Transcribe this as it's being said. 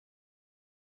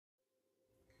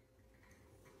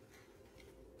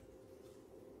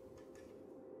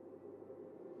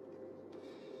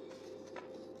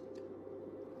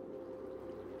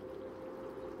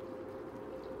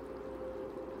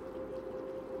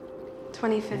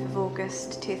25th of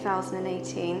August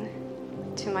 2018,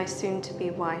 to my soon-to-be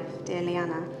wife, dear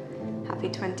Leanna, happy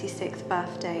 26th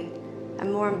birthday,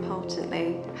 and more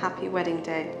importantly, happy wedding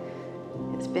day.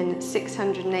 It's been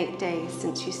 608 days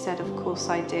since you said, "Of course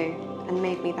I do," and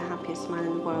made me the happiest man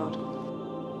in the world.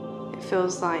 It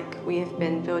feels like we have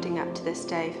been building up to this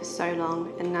day for so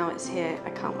long, and now it's here. I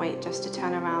can't wait just to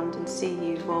turn around and see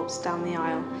you waltz down the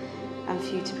aisle and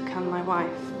for you to become my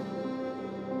wife.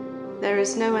 There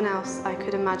is no one else I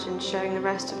could imagine sharing the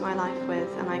rest of my life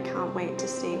with, and I can't wait to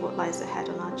see what lies ahead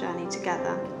on our journey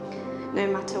together. No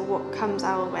matter what comes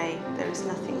our way, there is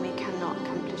nothing we cannot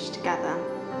accomplish together.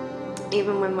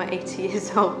 Even when we're 80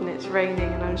 years old and it's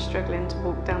raining and I'm struggling to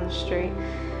walk down the street,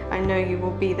 I know you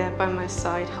will be there by my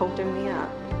side holding me up.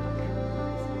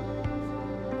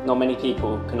 Not many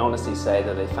people can honestly say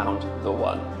that they found the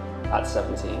one at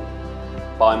 17,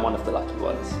 but I'm one of the lucky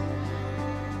ones.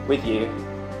 With you,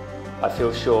 I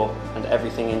feel sure, and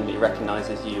everything in me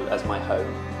recognises you as my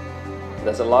home.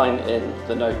 There's a line in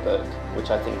The Notebook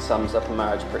which I think sums up a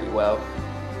marriage pretty well.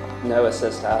 Noah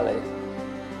says to Ali,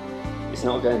 "It's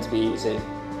not going to be easy,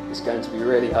 it's going to be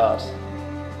really hard.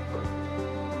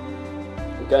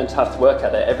 We're going to have to work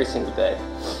at it every single day,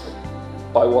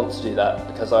 but I want to do that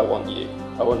because I want you.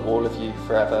 I want all of you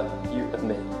forever, you and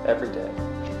me, every day.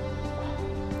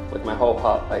 With my whole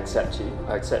heart I accept you,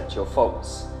 I accept your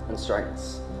faults and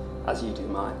strengths as you do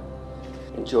mine.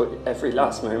 Enjoy every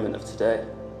last moment of today.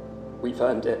 We've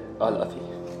earned it. I love you.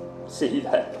 See you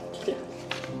there."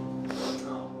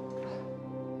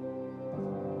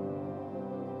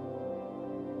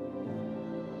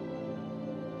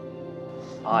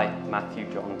 I,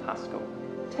 Matthew John Haskell,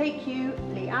 take you,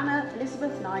 Leanna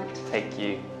Elizabeth Knight, take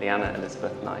you, Leanna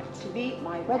Elizabeth Knight, to be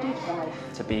my wedded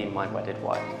wife. to be my wedded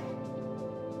wife.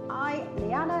 I,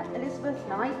 Leanna Elizabeth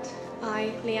Knight,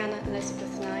 I, Leanna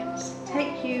Elizabeth Knight,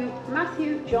 take you,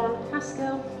 Matthew John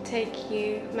Haskell, take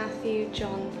you, Matthew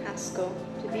John Haskell,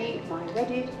 to be my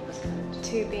wedded husband.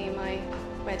 to be my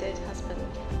wedded husband.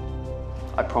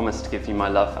 I promise to give you my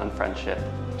love and friendship,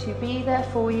 To be there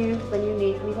for you when you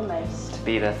need me the most. to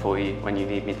be there for you when you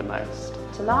need me the most,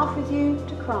 To laugh with you,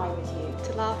 to cry with you.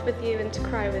 To laugh with you and to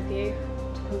cry with you.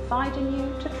 To confide in you,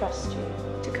 to trust you.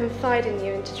 To confide in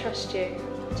you and to trust you.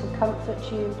 To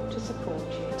comfort you, to support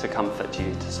you. to comfort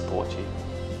you, to support you.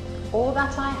 All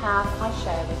that I have, I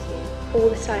share with you. All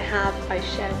that I have, I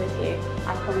share with you.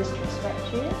 I promise to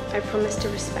respect you I promise to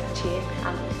respect you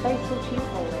and be faithful to you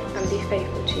always. and be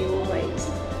faithful to you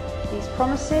always. These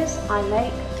promises I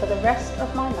make for the rest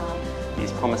of my life,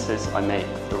 These promises I make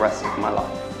for the rest of my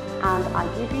life, and I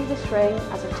give you this ring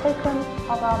as a token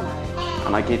of our marriage.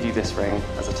 and I give you this ring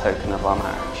as a token of our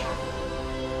marriage.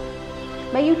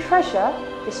 May you treasure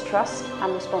this trust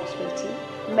and responsibility.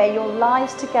 May your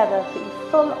lives together be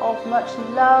full of much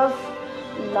love,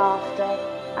 laughter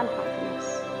and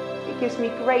happiness. It gives me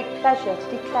great pleasure to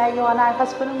declare you are now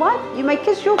husband and wife. You may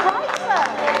kiss your bride, sir.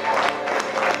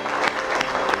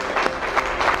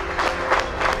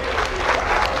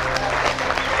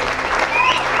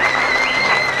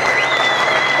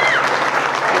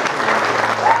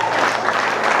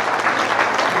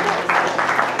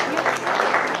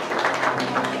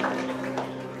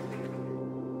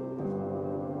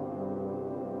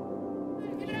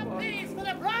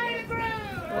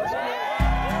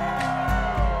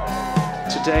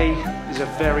 Today is a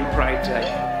very proud day.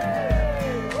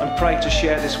 I'm proud to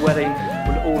share this wedding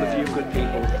with all of you good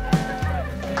people.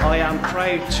 I am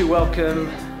proud to welcome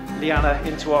Leanna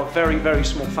into our very, very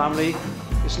small family.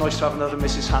 It's nice to have another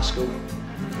Mrs. Haskell.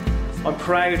 I'm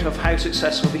proud of how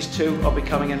successful these two are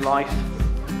becoming in life,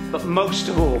 but most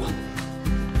of all,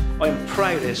 I am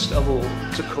proudest of all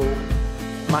to call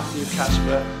Matthew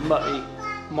Casper Mutty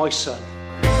my son.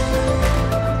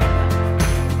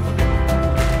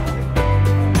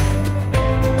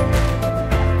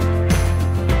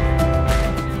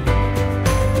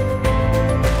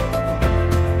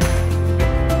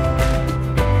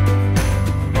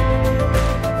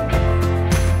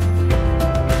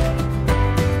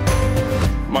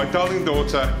 My darling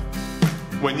daughter,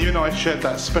 when you and I shared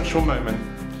that special moment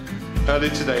earlier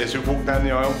today as we walked down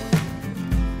the aisle,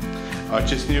 I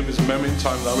just knew it was a moment in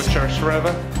time that I would cherish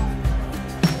forever.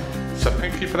 So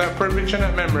thank you for that privilege and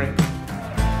that memory.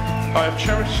 I have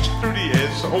cherished through the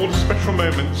years all the special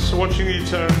moments watching you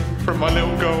turn from my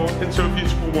little girl into a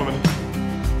beautiful woman.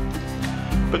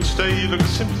 But today you look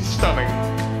simply stunning.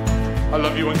 I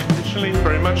love you unconditionally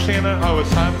very much, Leanna. I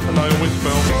always have and I always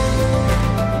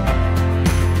will.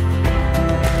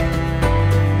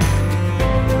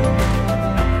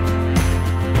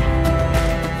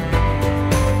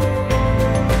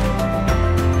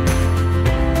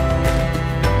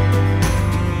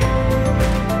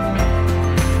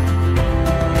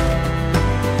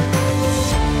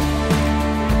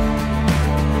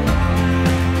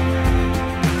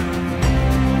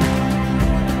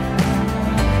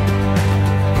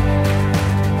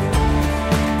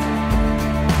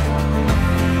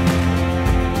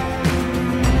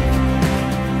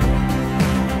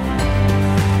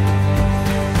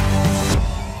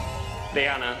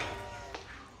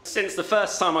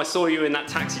 first time I saw you in that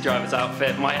taxi driver's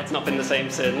outfit, my head's not been the same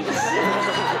since.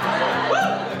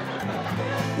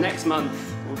 Next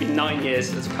month will be 9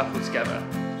 years as a couple together.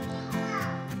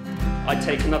 I'd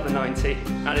take another 90,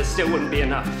 and it still wouldn't be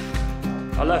enough.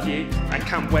 I love you, and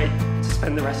can't wait to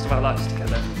spend the rest of our lives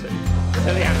together.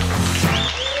 So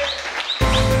Leanna.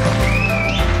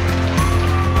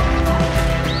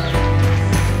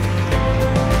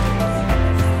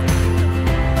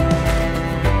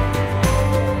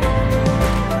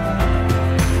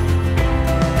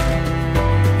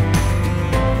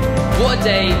 What a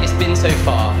day it's been so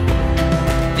far.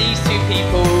 These two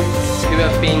people who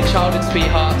have been childhood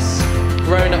sweethearts,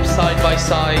 grown up side by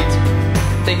side,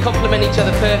 they complement each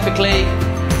other perfectly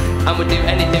and would do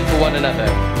anything for one another.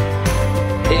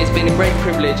 It has been a great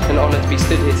privilege and honour to be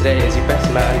stood here today as your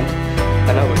best man,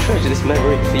 and I will treasure this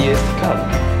memory for years to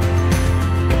come.